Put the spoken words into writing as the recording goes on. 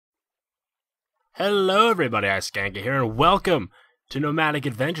Hello everybody, I'm Skanky here, and welcome to Nomadic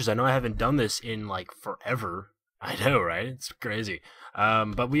Adventures. I know I haven't done this in, like, forever. I know, right? It's crazy.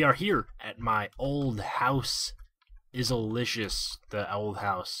 But we are here at my old house. Isolicious, the old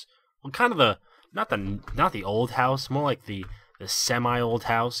house. Well, kind of not the old house, more like the semi-old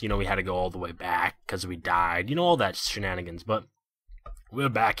house. You know, we had to go all the way back because we died. You know, all that shenanigans. But we're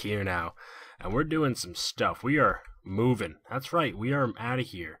back here now, and we're doing some stuff. We are moving. That's right, we are out of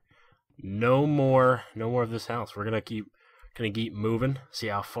here. No more of this house. We're gonna keep moving. See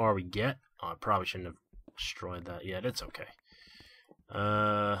how far we get. Oh, I probably shouldn't have destroyed that yet. It's okay.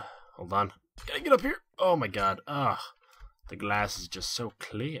 Hold on. Gotta get up here. Oh my god. The glass is just so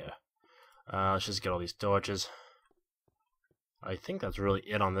clear. Let's just get all these torches. I think that's really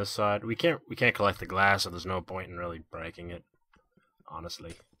it on this side. We can't collect the glass, so there's no point in really breaking it.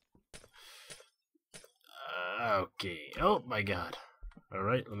 Honestly. Okay. Oh my god.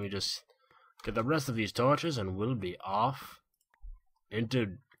 Alright, let me just get the rest of these torches and we'll be off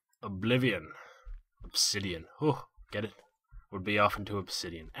into oblivion. Obsidian. Oh, get it? We'll be off into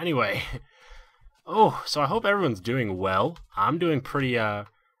obsidian. Anyway. Oh, so I hope everyone's doing well. I'm doing pretty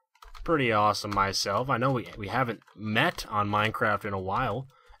awesome myself. I know we haven't met on Minecraft in a while,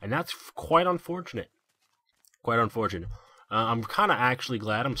 and that's quite unfortunate. Quite unfortunate. I'm kind of actually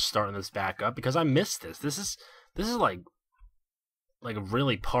glad I'm starting this back up because I missed this. This is like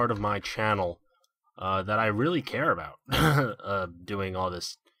really part of my channel that I really care about. Doing all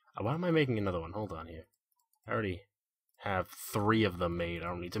this. Why am I making another one? Hold on here. I already have 3 of them made. I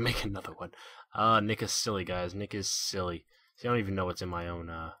don't need to make another one. Nick is silly, guys. Nick is silly. See, I don't even know what's in my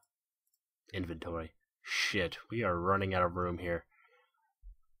own inventory. Shit, we are running out of room here.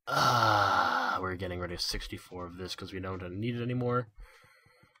 We're getting rid of 64 of this because we don't need it anymore.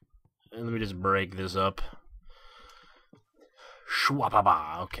 And let me just break this up.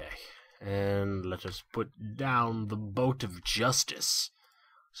 Shwapaba, okay. And let us put down the boat of justice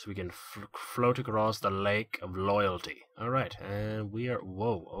so we can float across the lake of loyalty. Alright, and we are...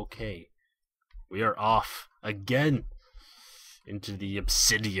 Whoa, okay. We are off again into the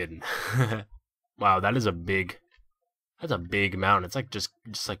obsidian. Wow, that is a big... That's a big mountain. It's like just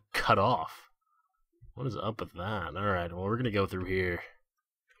like cut off. What is up with that? Alright, well, we're gonna go through here.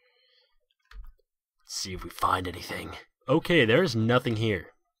 Let's see if we find anything. Okay, there's nothing here.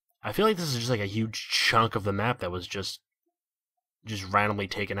 I feel like this is just like a huge chunk of the map that was just randomly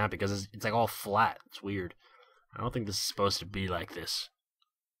taken out because it's like all flat. It's weird. I don't think this is supposed to be like this.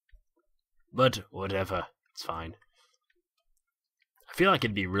 But whatever. It's fine. I feel like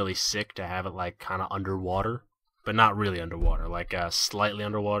it'd be really sick to have it like kind of underwater, but not really underwater, like slightly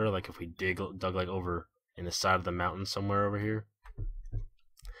underwater, like if we dug like over in the side of the mountain somewhere over here.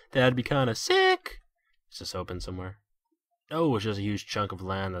 That'd be kind of sick. Is this open somewhere? Oh, it's just a huge chunk of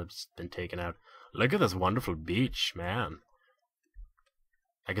land that's been taken out. Look at this wonderful beach, man.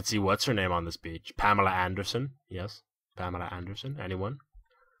 I could see what's her name on this beach. Pamela Anderson. Yes, Pamela Anderson. Anyone?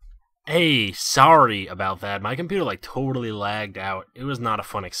 Hey, sorry about that. My computer like totally lagged out. It was not a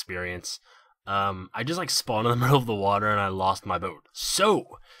fun experience. I just like spawned in the middle of the water and I lost my boat.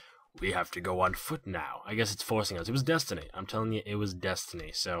 So, we have to go on foot now. I guess it's forcing us. It was destiny. I'm telling you, it was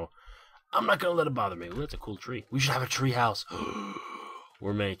destiny. So, I'm not gonna let it bother me. Ooh, that's a cool tree. We should have a tree house.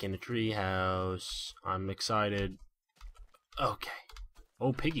 We're making a tree house. I'm excited. Okay.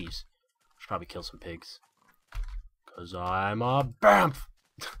 Oh, piggies. Should probably kill some pigs. Cause I'm a BAMF!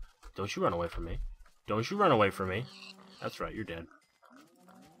 Don't you run away from me. Don't you run away from me. That's right, you're dead.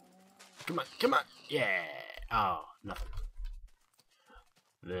 Come on, come on. Yeah. Oh, nothing.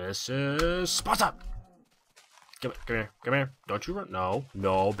 This is Sparta. Come here, come here. Don't you run. No,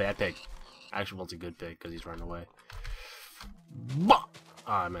 no, bad pig. Actually, well, it's a good pig because he's running away. Oh,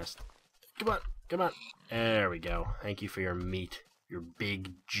 I missed. Come on, come on. There we go. Thank you for your meat. Your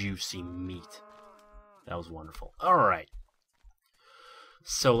big, juicy meat. That was wonderful. Alright.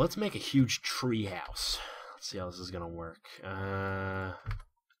 So, let's make a huge tree house. Let's see how this is going to work.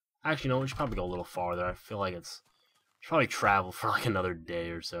 Actually, no, we should probably go a little farther. I feel like should probably travel for like another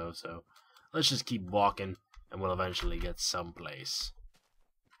day or so. So, let's just keep walking, and we'll eventually get someplace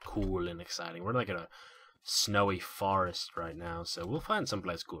cool and exciting. We're like in a snowy forest right now, so we'll find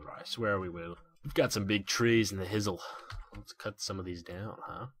someplace cool. I swear we will. We've got some big trees in the hizzle. Let's cut some of these down,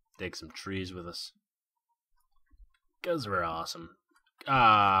 huh? Take some trees with us. Because we're awesome.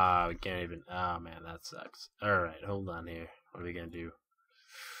 We can't even... Oh, man, that sucks. Alright, hold on here. What are we gonna do?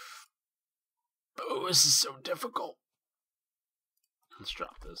 Oh, this is so difficult. Let's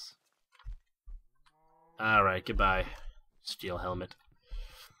drop this. Alright, goodbye. Steel helmet.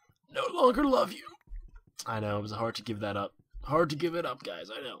 No longer love you. I know, it was hard to give that up. Hard to give it up, guys.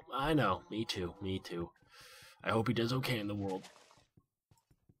 I know. Me too. I hope he does okay in the world.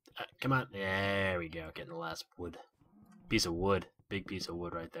 Come on. There we go. Getting the last wood. Piece of wood. Big piece of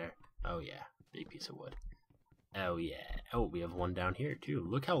wood right there. Oh, yeah. Big piece of wood. Oh, yeah. Oh, we have one down here, too.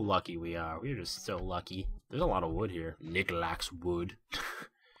 Look how lucky we are. We're just so lucky. There's a lot of wood here. Nick lacks wood.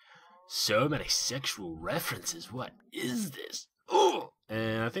 So many sexual references. What is this? Oh!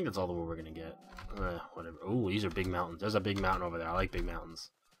 And I think that's all the wood we're going to get. Whatever. Oh, these are big mountains. There's a big mountain over there. I like big mountains.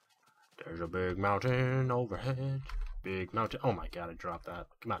 There's a big mountain overhead. Big mountain. Oh, my God. I dropped that.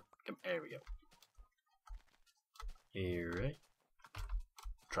 Come on. There we go. Here, right?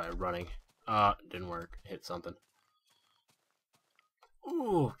 Try running. Didn't work. Hit something.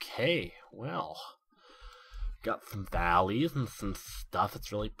 Okay, well. Got some valleys and some stuff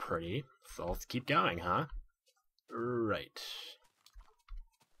that's really pretty. So let's keep going, huh? Right.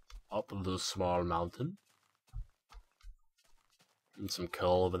 Up the small mountain. And some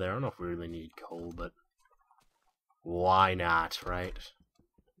coal over there. I don't know if we really need coal, but why not, right?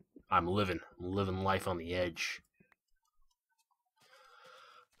 I'm living life on the edge.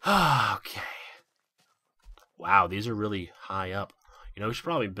 Okay. Wow, these are really high up. You know, we should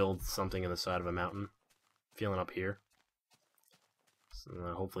probably build something in the side of a mountain. Feeling up here. So,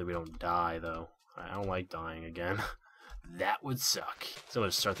 hopefully we don't die, though. I don't like dying again. That would suck. So I'm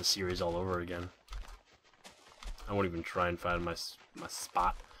gonna start the series all over again. I won't even try and find my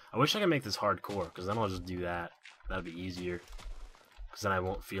spot. I wish I could make this hardcore, because then I'll just do that. That'd be easier. Because then I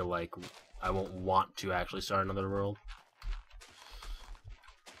won't feel like I won't want to actually start another world.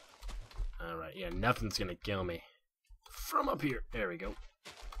 Alright, yeah, nothing's gonna kill me. From up here. There we go.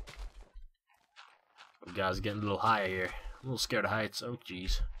 You guys are getting a little higher here. I'm a little scared of heights. Oh,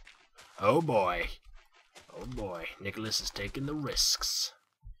 jeez. Oh, boy. Oh, boy. Nicholas is taking the risks.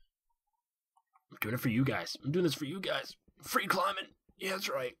 I'm doing it for you guys. I'm doing this for you guys. Free climbing. Yeah, that's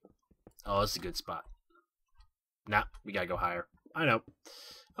right. Oh, this is a good spot. Nah, we gotta go higher. I know.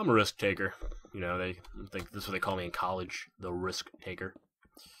 I'm a risk taker. You know, they think this is what they call me in college. The risk taker.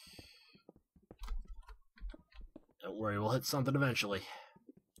 Don't worry, we'll hit something eventually.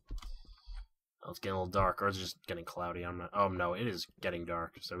 Oh, it's getting a little dark, or it's just getting cloudy. I'm not. Oh no, it is getting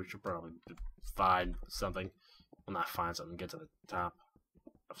dark, so we should probably find something. Well, not find something. Get to the top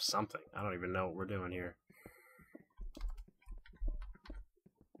of something. I don't even know what we're doing here.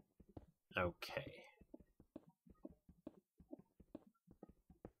 Okay.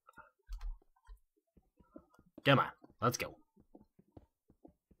 Come on, let's go.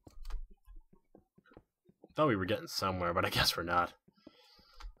 Thought we were getting somewhere, but I guess we're not.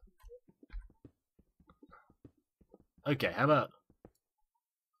 Okay, how about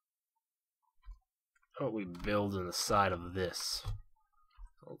we build in the side of this?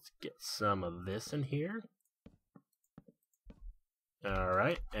 Let's get some of this in here.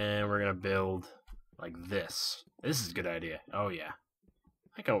 Alright, and we're gonna build like this. This is a good idea. Oh yeah.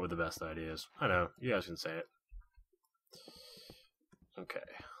 I come up with the best ideas. I know, you guys can say it. Okay,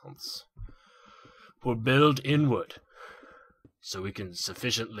 we'll build inward so we can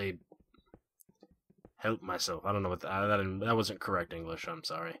sufficiently help myself. I don't know what that wasn't correct English. I'm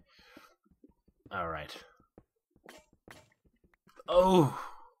sorry. All right. Oh,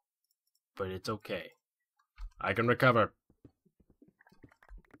 but it's okay. I can recover.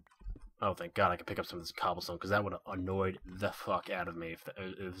 Oh, thank God I can pick up some of this cobblestone, because that would have annoyed the fuck out of me if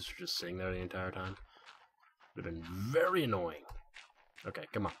this was just sitting there the entire time. Would have been very annoying. Okay,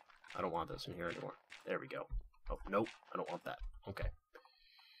 come on. I don't want this in here anymore. There we go. Oh, nope. I don't want that. Okay.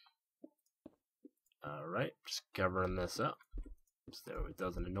 Alright, just covering this up so it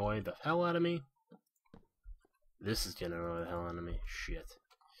doesn't annoy the hell out of me. This is gonna annoy the hell out of me. Shit.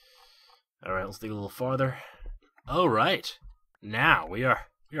 Alright, let's dig a little farther. Alright. Now we are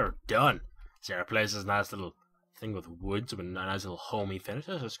done. See, our place is a nice little thing with wood, so a nice little homey finish.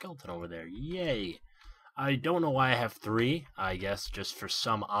 There's a skeleton over there. Yay. I don't know why I have 3. I guess just for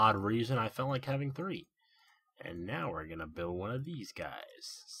some odd reason I felt like having 3. And now we're gonna build one of these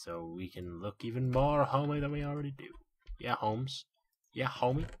guys, so we can look even more homey than we already do. Yeah, Holmes. Yeah,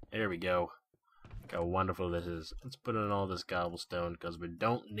 homie. There we go. Look how wonderful this is. Let's put in all this cobblestone, because we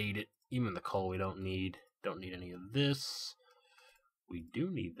don't need it. Even the coal we don't need. Don't need any of this. We do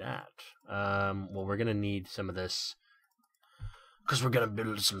need that. Well, we're gonna need some of this, because we're gonna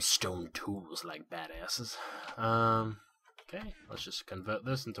build some stone tools like badasses. Okay, let's just convert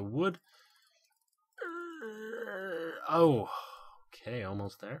this into wood. Oh, okay,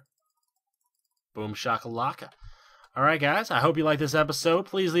 almost there. Boom shakalaka. Alright guys, I hope you liked this episode.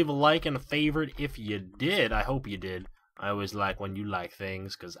 Please leave a like and a favorite if you did. I hope you did. I always like when you like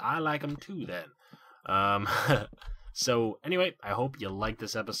things, because I like them too then. So, anyway, I hope you liked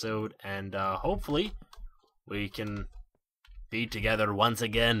this episode, and hopefully we can be together once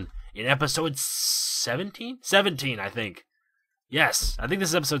again in episode 17? 17, I think. Yes, I think this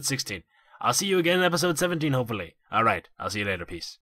is episode 16. I'll see you again in episode 17, hopefully. Alright, I'll see you later. Peace.